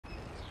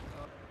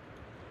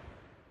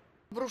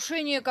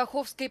Обрушение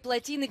Каховской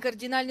плотины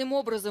кардинальным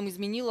образом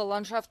изменило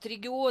ландшафт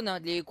региона.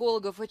 Для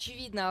экологов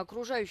очевидно,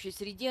 окружающей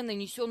среде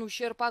нанесен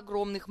ущерб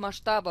огромных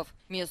масштабов.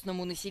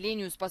 Местному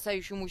населению,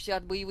 спасающемуся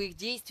от боевых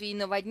действий и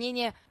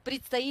наводнения,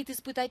 предстоит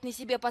испытать на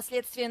себе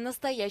последствия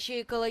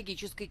настоящей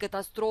экологической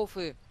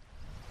катастрофы.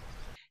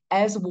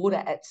 As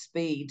water at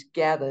speed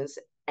gathers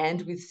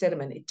and with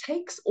sediment, it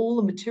takes all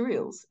the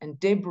materials and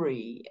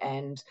debris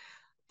and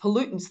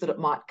pollutants that it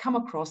might come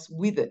across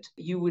with it.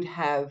 You would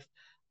have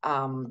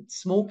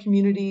small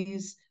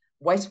communities,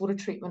 wastewater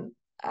treatment,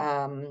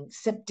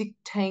 septic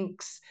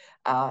tanks,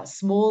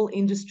 small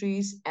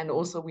industries, and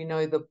also we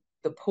know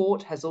the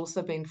port has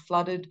also been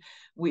flooded,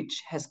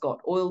 which has got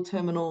oil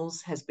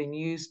terminals, has been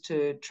used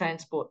to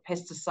transport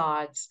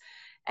pesticides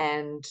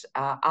and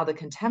other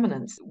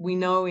contaminants. We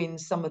know in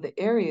some of the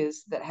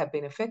areas that have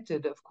been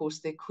affected, of course,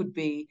 there could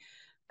be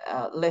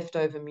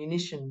leftover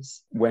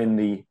munitions. When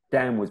the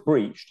dam was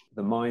breached,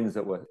 the mines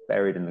that were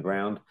buried in the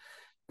ground,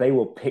 they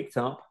were picked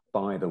up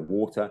by the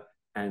water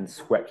and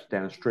swept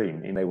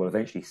downstream. And they will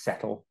eventually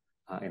settle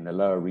in the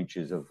lower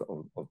reaches of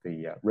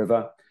the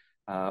river,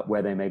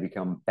 where they may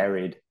become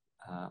buried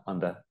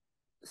under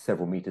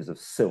several meters of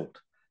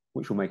silt,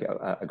 which will make it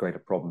a greater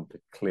problem to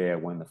clear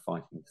when the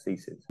fighting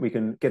ceases. We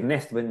can get an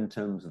estimate in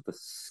terms of the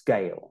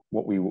scale.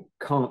 What we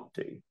can't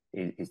do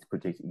is to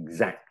predict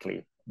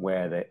exactly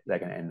where they're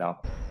going to end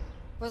up.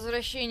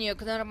 Возвращение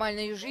к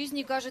нормальной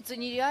жизни кажется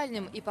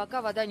нереальным, и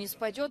пока вода не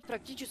спадет,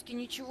 практически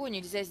ничего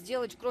нельзя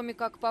сделать, кроме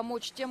как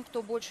помочь тем,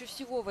 кто больше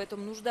всего в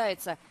этом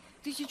нуждается.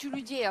 Тысячи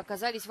людей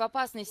оказались в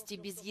опасности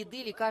без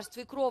еды, лекарств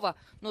и крова,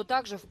 но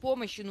также в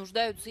помощи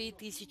нуждаются и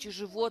тысячи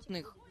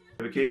животных.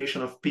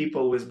 Evacuation of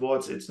people with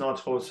boats, it's not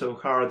so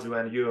hard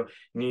when you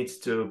need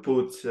to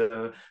put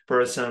a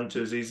person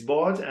to this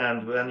boat,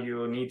 and when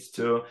you need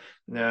to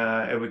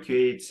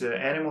evacuate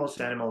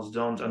animals. Animals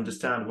don't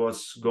understand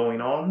what's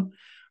going on,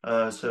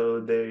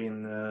 so they're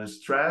in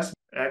stress.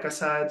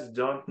 Ecocides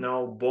don't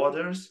know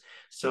borders,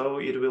 so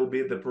it will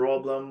be the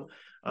problem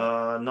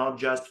not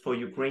just for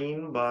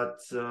Ukraine, but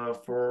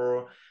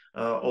for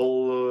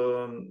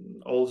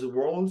all the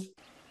world.